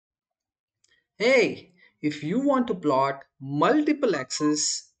Hey, if you want to plot multiple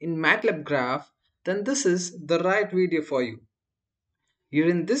axes in MATLAB graph, then this is the right video for you. Here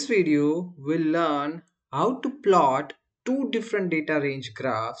in this video, we'll learn how to plot two different data range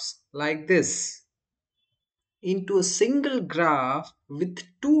graphs like this into a single graph with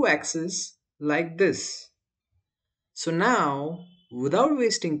two axes like this. So now, without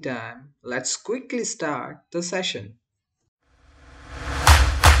wasting time, let's quickly start the session.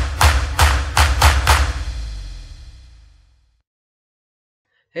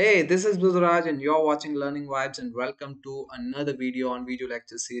 Hey, this is Budhraj and you're watching Learning Vibes and welcome to another video on video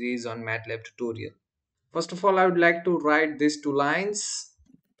lecture series on MATLAB tutorial. First of all, I would like to write these two lines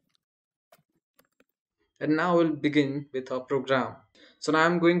and now we'll begin with our program. So now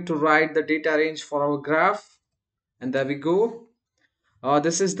I'm going to write the data range for our graph and there we go.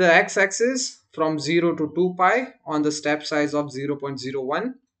 This is the x-axis from 0 to 2 pi on the step size of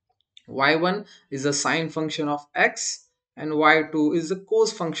 0.01. Y1 is a sine function of x and y2 is a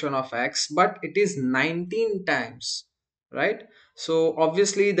cos function of x, but it is 19 times, right? So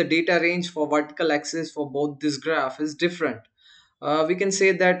obviously the data range for vertical axis for both this graph is different. We can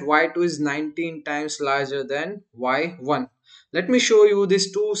say that y2 is 19 times larger than y1. Let me show you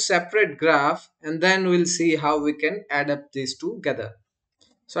these two separate graph and then we'll see how we can add up these two together.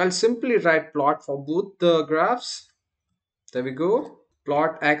 So I'll simply write plot for both the graphs. There we go.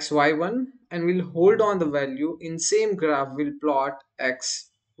 Plot x y1 and we'll hold on the value in same graph we'll plot x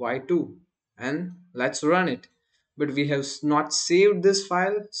y2 and let's run it, but we have not saved this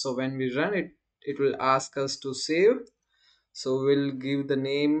file, so when we run it it will ask us to save. So we'll give the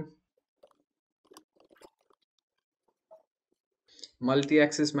name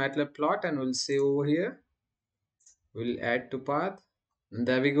multi-axis MATLAB plot and we'll save over here. We'll add to path and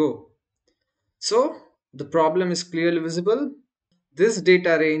there we go. So the problem is clearly visible. This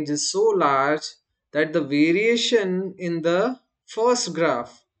data range is so large that the variation in the first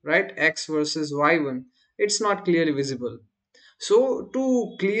graph, right, x versus y1, it's not clearly visible. So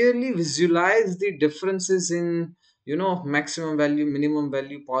to clearly visualize the differences in, maximum value, minimum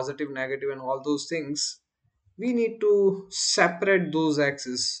value, positive, negative, and all those things, we need to separate those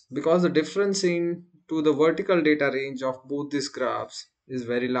axes because the difference in to the vertical data range of both these graphs is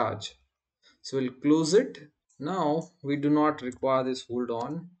very large. So we'll close it. Now we do not require this hold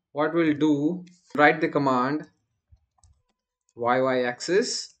on. What we'll do, write the command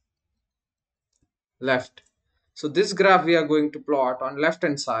YYaxis left. So this graph we are going to plot on left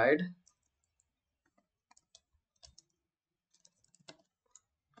hand side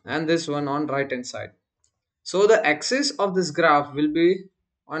and this one on right hand side. So the axis of this graph will be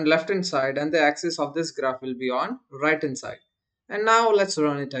on left hand side and the axis of this graph will be on right hand side. And now let's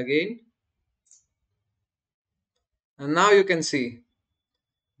run it again. And now you can see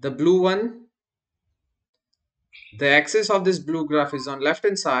the blue one, the axis of this blue graph is on left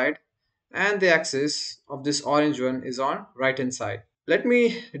hand side and the axis of this orange one is on right hand side. Let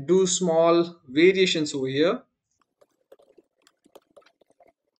me do small variations over here.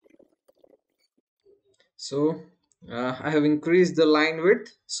 So I have increased the line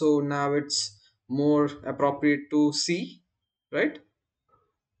width, so now it's more appropriate to see, right?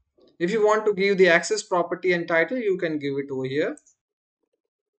 If you want to give the axis property and title, you can give it over here.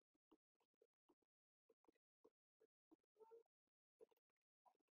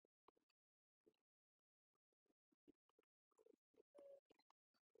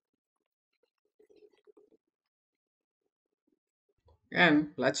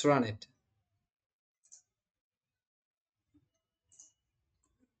 And let's run it.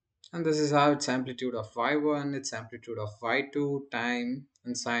 And this is how its amplitude of y1, its amplitude of y2, time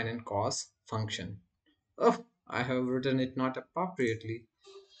and sine and cos function. Oh, I have written it not appropriately.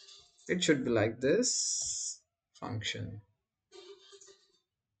 It should be like this function,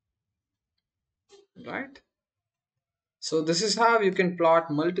 right? So this is how you can plot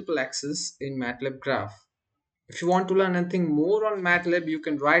multiple axes in MATLAB graph. If you want to learn anything more on MATLAB, you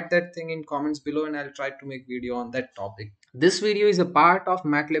can write that thing in comments below and I'll try to make video on that topic. This video is a part of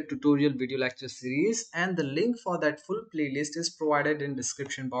MATLAB tutorial video lecture series and the link for that full playlist is provided in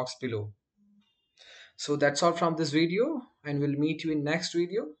description box below. So that's all from this video and we'll meet you in next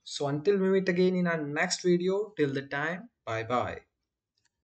video. So until we meet again in our next video, till the time, bye bye.